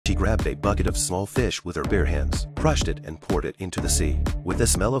She grabbed a bucket of small fish with her bare hands, crushed it and poured it into the sea. With the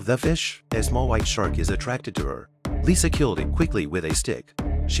smell of the fish, a small white shark is attracted to her. Lisa killed it quickly with a stick.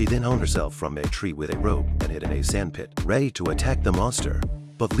 She then hung herself from a tree with a rope and hid in a sandpit, ready to attack the monster.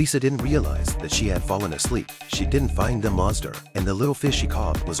 But Lisa didn't realize that she had fallen asleep. She didn't find the monster, and the little fish she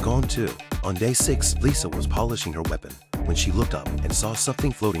caught was gone too. On day 6, Lisa was polishing her weapon when she looked up and saw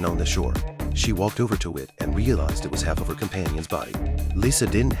something floating on the shore. She walked over to it and realized it was half of her companion's body. Lisa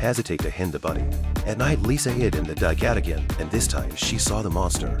didn't hesitate to hand the body. At night, Lisa hid in the dugout again, and this time she saw the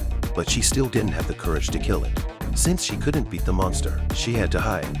monster, but she still didn't have the courage to kill it. Since she couldn't beat the monster, she had to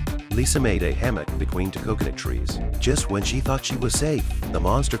hide. Lisa made a hammock between 2 coconut trees. Just when she thought she was safe, the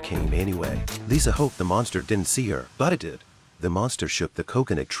monster came anyway. Lisa hoped the monster didn't see her, but it did. The monster shook the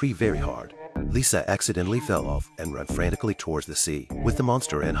coconut tree very hard. Lisa accidentally fell off and ran frantically towards the sea, with the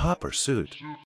monster in hot pursuit.